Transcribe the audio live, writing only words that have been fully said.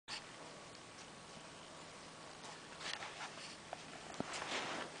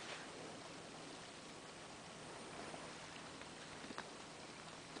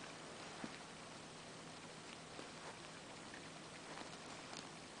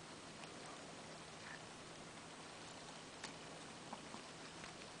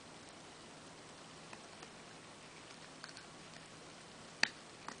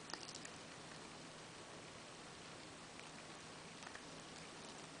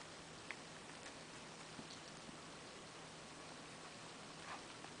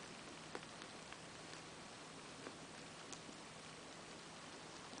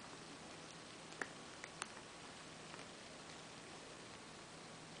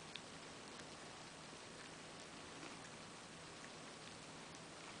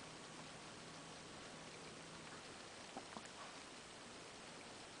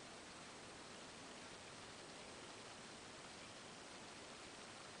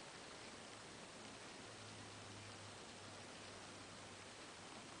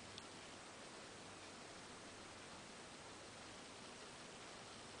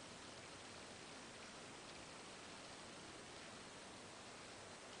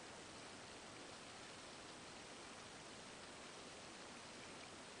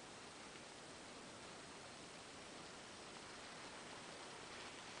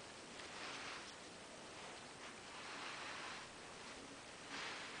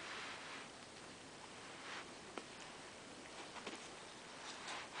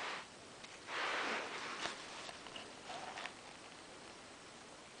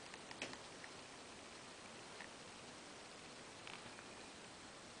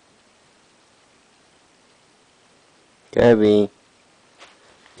Kalbi.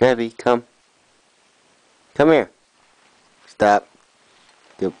 Kalbi, come. Come here. Stop.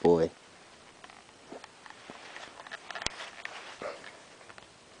 Good boy.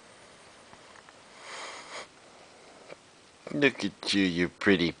 Look at you, you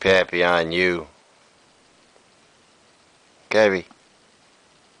pretty papillon, you. Kalbi,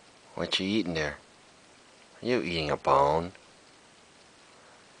 what you eating there? Are you eating a bone?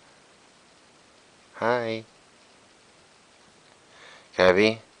 Hi.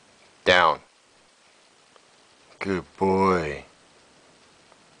 Kalbi, down. Good boy.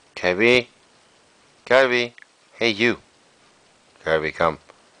 Kalbi, Kalbi, hey you. Kalbi, come.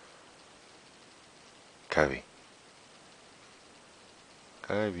 Kalbi.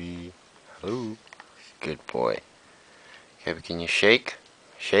 Kalbi, hello. Good boy. Kalbi, can you shake?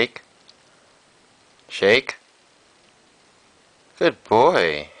 Shake? Shake? Good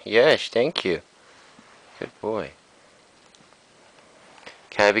boy. Yes, thank you. Good boy.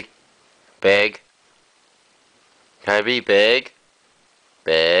 Kalbi, beg. Kalbi, beg.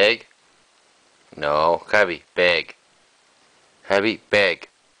 Beg. No, Kalbi, beg. Kalbi, beg.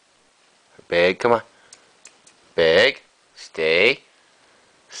 Beg, come on. Beg. Stay.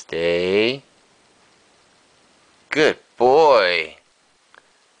 Stay. Good boy.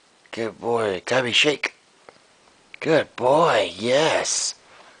 Good boy. Kalbi, shake. Good boy. Yes.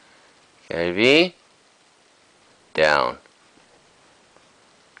 Kalbi. Down.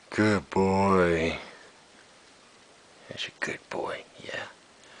 Good boy. That's a good boy. Yeah.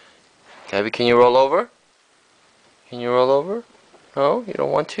 Kalbi, can you roll over? Can you roll over? No? You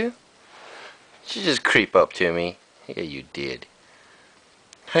don't want to? You just creep up to me. Yeah, you did.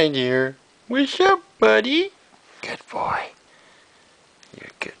 Hi dear. What's up, buddy? Good boy. You're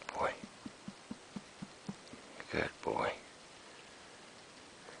a good boy. Good boy.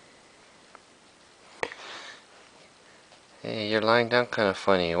 Hey, you're lying down kind of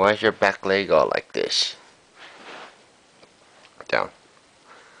funny. Why is your back leg all like this? Down.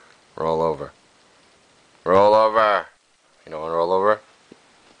 Roll over. Roll over. You don't want to roll over?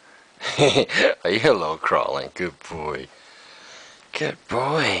 Are you low crawling? Good boy. Good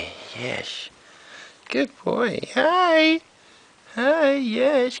boy. Yes. Good boy. Hi. Hi.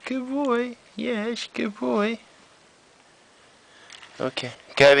 Yes. Good boy. Yes. Good boy. Okay.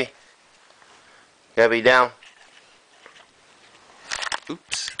 Kalbi. Kalbi, down.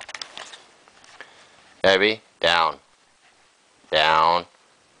 Oops. Kalbi, down. Down.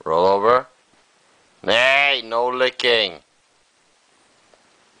 Roll over. Hey, no licking.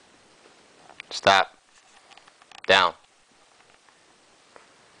 Stop. Down.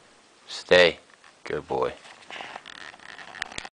 Stay. Good boy.